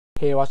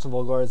Hey, watching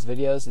Volgora's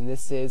videos, and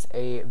this is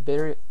a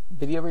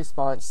video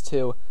response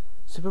to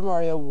Super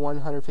Mario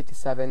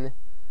 157,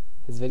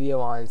 his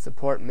video on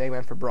support Mega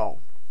Man for Brawl.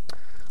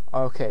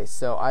 Okay,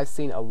 so I've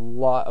seen a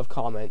lot of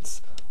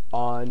comments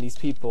on these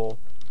people.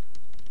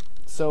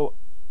 So,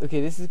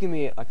 okay, this is gonna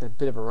be like a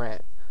bit of a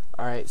rant.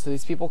 Alright, so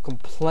these people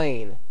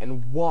complain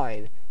and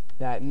whine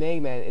that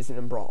Mega Man isn't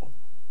in Brawl.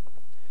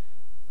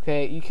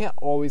 Okay, you can't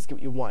always get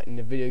what you want in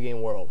the video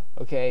game world,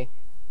 okay?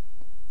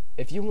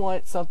 If you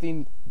want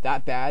something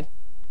that bad,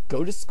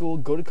 go to school,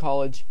 go to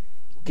college,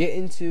 get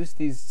into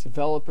these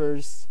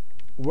developers,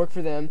 work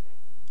for them,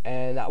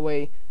 and that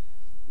way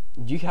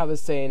you have a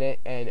say in it,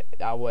 and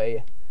that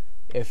way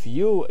if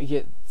you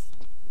get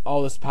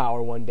all this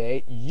power one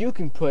day, you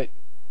can put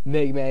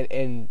Mega Man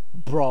in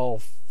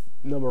Brawl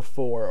number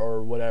 4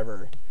 or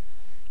whatever,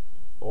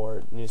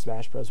 or New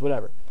Smash Bros,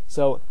 whatever.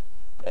 So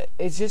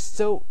it's just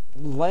so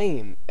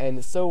lame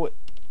and so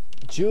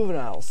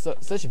juvenile, so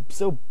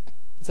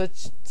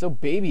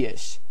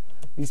babyish.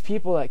 These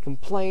people that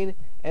complain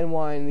and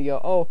whine and they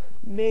go, "Oh,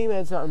 Mega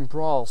Man's not in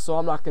Brawl, so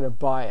I'm not gonna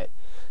buy it."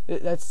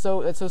 That's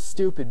so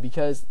stupid,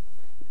 because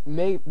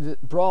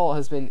Brawl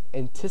has been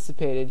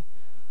anticipated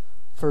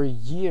for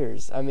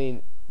years. I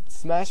mean,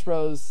 Smash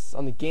Bros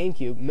on the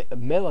GameCube,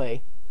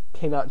 Melee,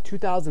 came out in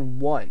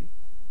 2001.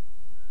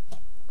 I'm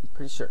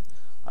pretty sure.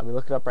 I'm gonna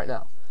look it up right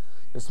now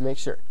just to make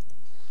sure.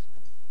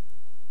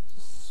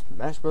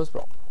 Smash Bros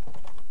Brawl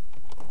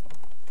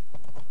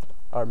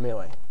or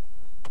Melee.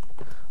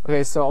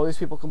 Okay, so all these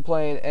people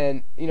complain,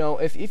 and you know,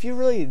 if you're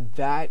really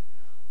that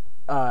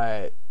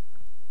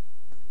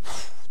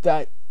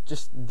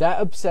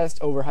obsessed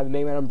over having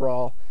Mega Man on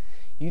Brawl,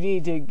 you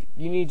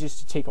need just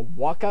to take a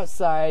walk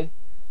outside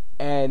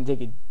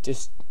and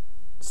just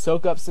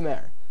soak up some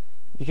air.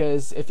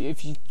 Because if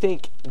you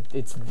think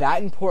it's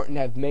that important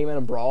to have Mega Man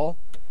on Brawl,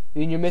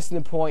 then you're missing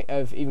the point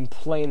of even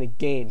playing the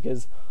game.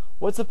 Because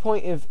what's the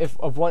point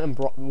of wanting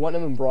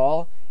him in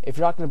Brawl if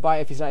you're not going to buy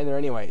it if he's not in there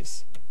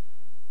anyways?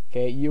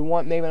 Okay, you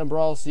want Mega Man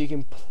Brawl so you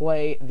can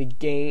play the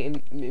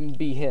game and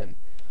be him.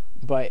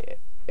 But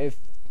if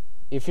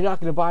you're not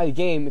going to buy the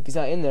game if he's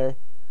not in there,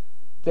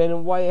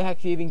 then why the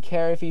heck do you even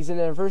care if he's in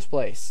there in the first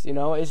place? You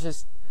know, it's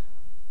just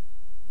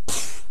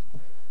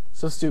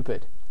so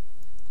stupid.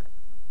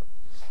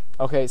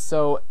 Okay,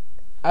 so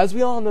as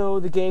we all know,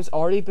 the game's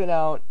already been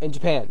out in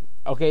Japan.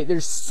 Okay,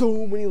 there's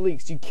so many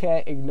leaks, you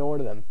can't ignore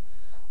them.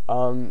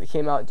 It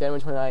came out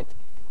January 29th,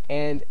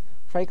 and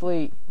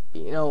frankly,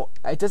 you know,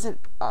 it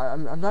doesn't.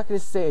 I'm not gonna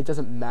say it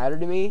doesn't matter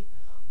to me,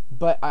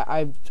 but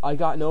I've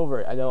gotten over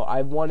it. I know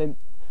I've wanted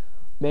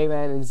Mega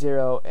Man and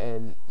Zero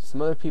and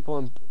some other people,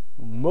 and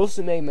most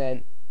of Mega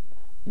Man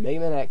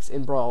X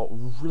in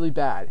Brawl really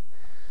bad.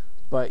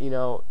 But you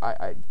know,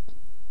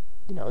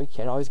 you know, you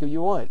can't always get what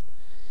you want.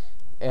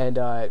 And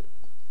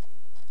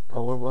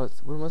when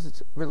was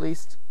it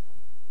released?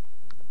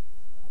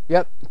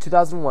 Yep,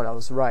 2001. I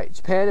was right.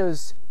 Japan, it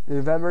was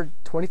November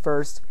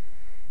 21st.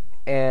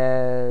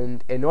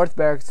 And in North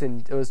America,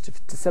 it was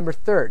December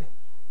 3rd.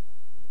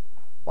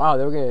 Wow,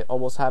 they were going to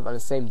almost have it on the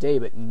same day,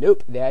 but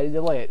nope, they had to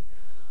delay it.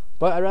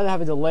 But I'd rather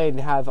have it delayed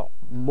and have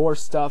more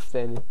stuff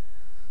than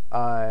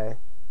have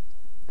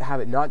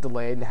it not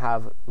delayed and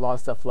have a lot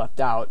of stuff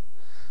left out.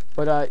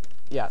 But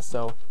yeah,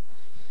 so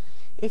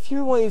if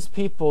you're one of these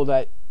people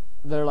that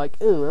are like,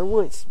 "Oh, I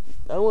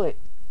want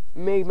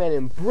Mega Man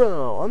and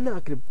Brawl, I'm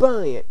not going to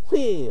buy it."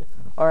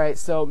 Alright,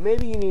 so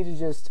maybe you need to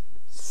just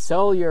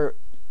sell your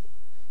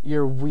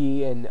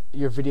Wii and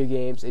your video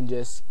games and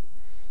just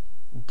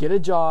get a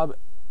job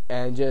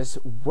and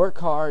just work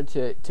hard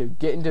to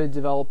get into a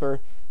developer,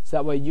 so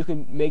that way you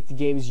can make the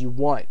games you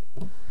want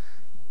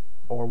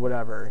or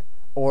whatever,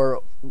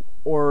 or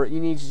you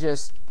need to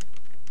just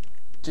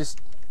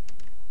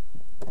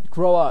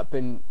grow up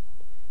and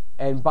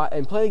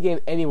play the game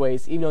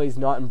anyways, even though he's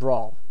not in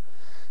Brawl.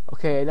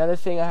 Okay, another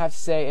thing I have to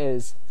say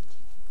is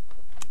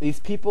these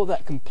people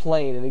that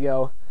complain and they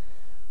go,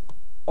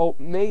 "Oh,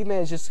 Mega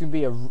Man is just gonna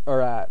be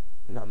not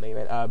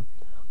Mega Man.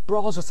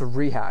 Brawl is just a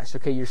rehash."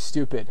 Okay, you're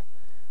stupid.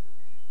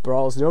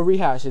 Brawl is no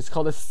rehash. It's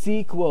called a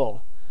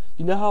sequel.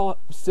 You know how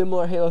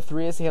similar Halo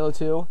 3 is to Halo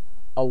 2?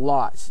 A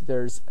lot.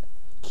 There's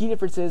key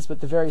differences, but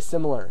they're very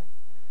similar.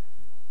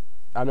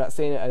 I'm not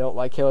saying I don't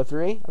like Halo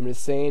 3. I'm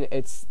just saying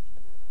it's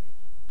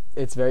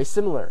very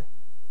similar.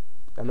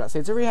 I'm not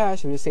saying it's a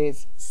rehash. I'm just saying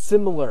it's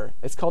similar.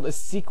 It's called a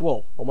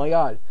sequel. Oh my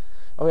god.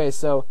 Okay,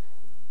 so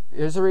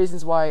here's the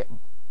reasons why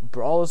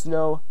Brawl is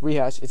no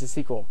rehash. It's a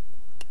sequel.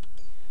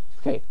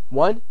 Okay,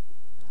 one,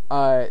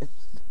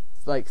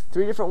 like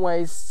 4 different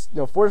ways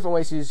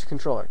to use your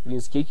controller. You can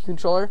use Geeky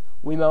controller,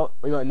 Wiimote,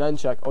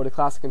 Nunchuck, or the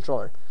classic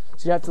controller.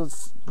 So you have to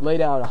lay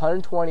down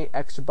 120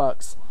 extra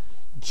bucks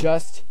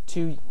just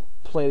to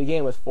play the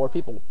game with 4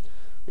 people.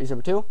 Reason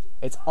number 2,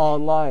 it's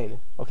online.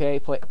 Okay,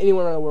 play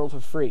anywhere around the world for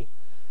free.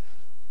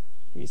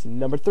 Reason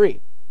number 3,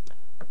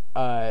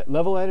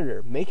 level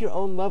editor. Make your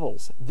own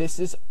levels. This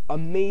is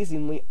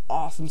amazingly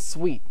awesome,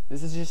 sweet.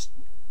 This is just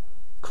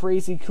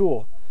crazy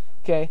cool.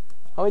 Okay,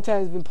 how many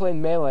times have you been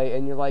playing Melee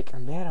and you're like,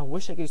 "Man, I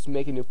wish I could just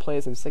make a new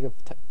place. I'm sick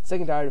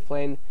and tired of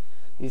playing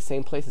these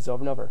same places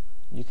over and over.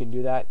 You can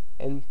do that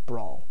in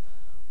Brawl.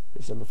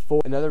 There's number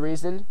 4. Another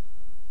reason,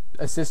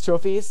 assist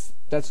trophies.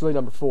 That's really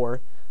number 4.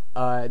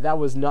 That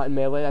was not in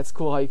Melee. That's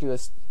cool how you can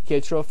just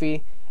get a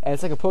trophy, and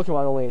it's like a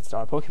Pokemon, only it's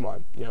not a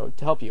Pokemon, you know,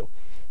 to help you.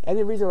 And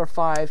then reason number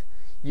 5,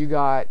 you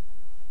got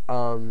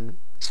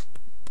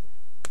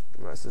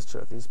assist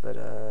trophies, but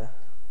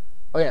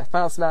oh yeah,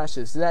 Final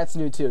Smashes. So that's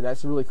new too.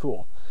 That's really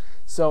cool.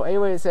 So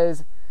anyway, it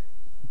says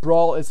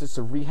Brawl is just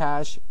a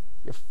rehash.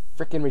 You're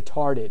freaking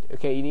retarded.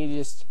 Okay, you need to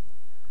just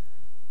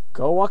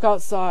go walk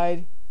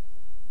outside,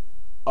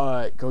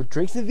 go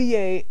drink some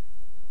V8,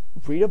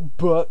 read a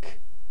book,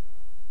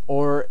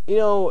 or, you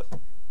know,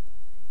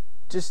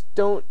 just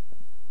don't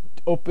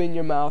open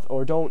your mouth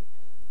or don't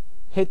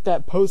hit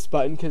that post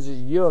button, because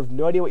you have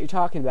no idea what you're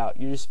talking about.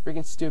 You're just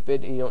freaking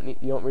stupid and you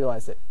don't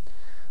realize it.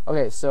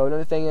 Okay, so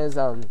another thing is,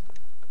 it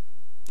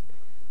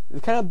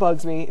kind of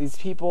bugs me, these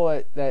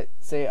people that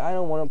say, I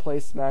don't want to play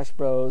Smash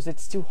Bros,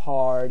 it's too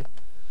hard.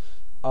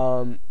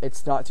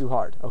 It's not too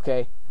hard,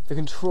 okay? The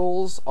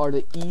controls are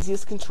the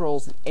easiest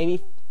controls in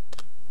any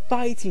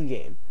fighting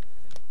game.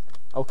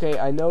 Okay,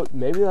 I know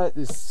maybe not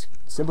the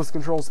simplest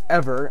controls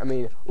ever. I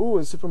mean,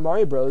 in Super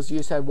Mario Bros, you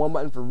just had one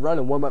button for run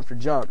and one button for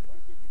jump.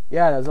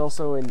 Yeah, that was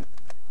also in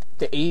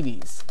the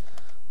 80s.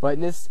 But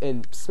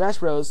in Smash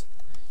Bros,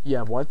 you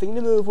have one thing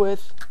to move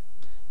with,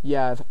 you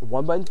have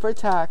one button for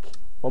attack,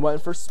 one button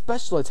for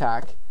special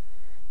attack,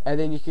 and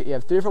then you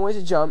have 3 different ways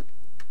to jump,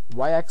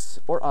 Y, X,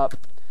 or up,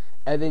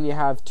 and then you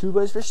have 2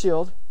 buttons for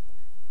shield,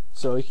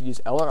 so you can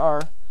use L or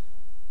R,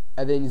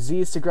 and then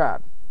Z is to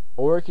grab,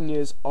 or you can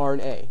use R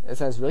and A. It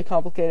sounds really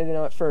complicated, I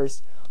know, at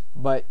first,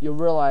 but you'll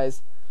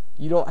realize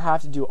you don't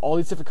have to do all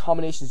these different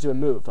combinations to do a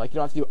move. Like, you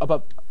don't have to do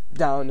up,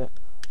 down,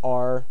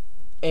 R,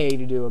 A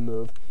to do a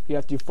move. You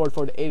have to do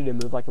forward, A to do a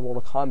move, like in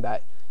Mortal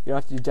Kombat. You don't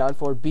have to do down,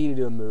 forward, B to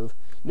do a move.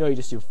 No, you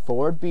just do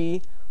forward,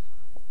 B,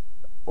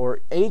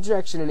 or any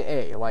direction in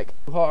A. Like,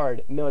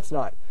 hard. No, it's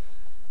not.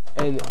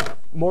 In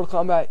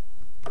Mortal Kombat,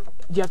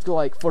 you have to go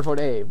like forward,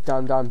 A,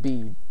 down,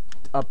 B,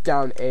 up,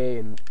 down, A,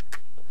 and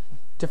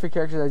different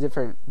characters have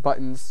different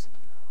buttons.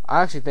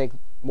 I actually think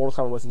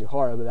Mortal Kombat wasn't too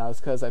hard, but that was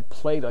because I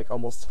played like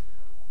almost,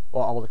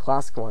 well, all the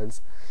classic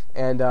ones.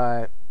 And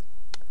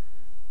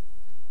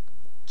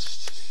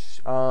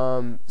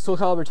Soul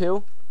Calibur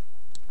 2,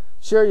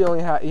 sure, you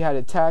had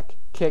attack,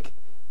 kick,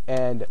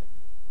 and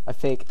I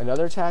think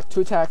another attack,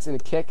 2 attacks and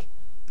a kick,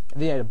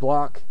 and then you had a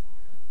block.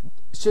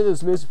 Sure,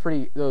 those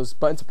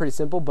buttons are pretty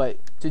simple, but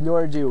in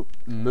order to do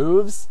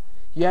moves,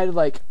 you had to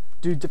like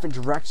do different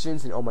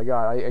directions, and oh my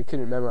god, I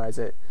couldn't memorize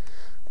it.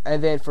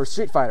 And then for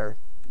Street Fighter,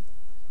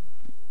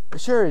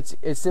 sure, it's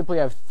simply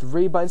have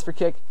 3 buttons for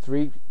kick,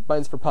 3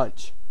 buttons for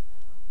punch,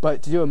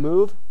 but to do a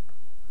move,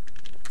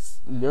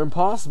 it's near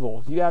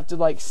impossible. You have to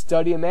like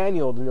study a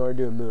manual in order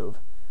to do a move.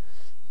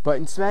 But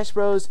in Smash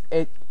Bros,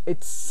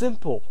 it's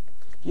simple.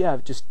 You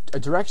have just a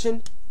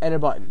direction and a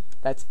button.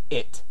 That's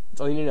it.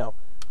 That's all you need to know.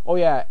 Oh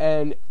yeah,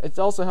 and it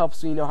also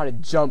helps you know how to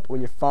jump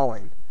when you're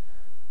falling.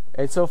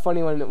 It's so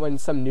funny when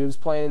some noob's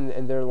playing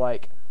and they're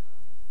like,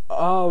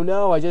 "Oh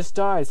no, I just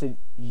died." I said,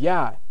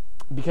 "Yeah,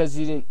 because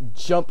you didn't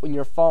jump when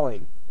you're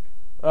falling."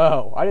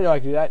 "Oh, I didn't know I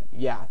could do that."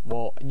 "Yeah,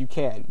 well, you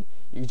can.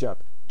 You can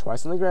jump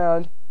twice on the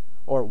ground,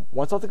 or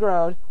once off the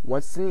ground,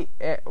 once in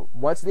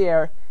the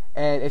air,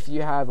 and if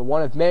you have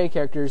one of many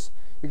characters,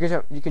 you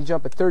can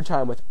jump a 3rd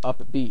time with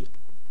up B."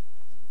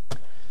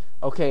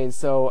 Okay, and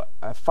so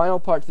a final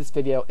part to this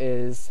video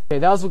is, okay,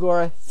 that was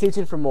Vagora. Stay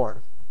tuned for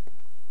more.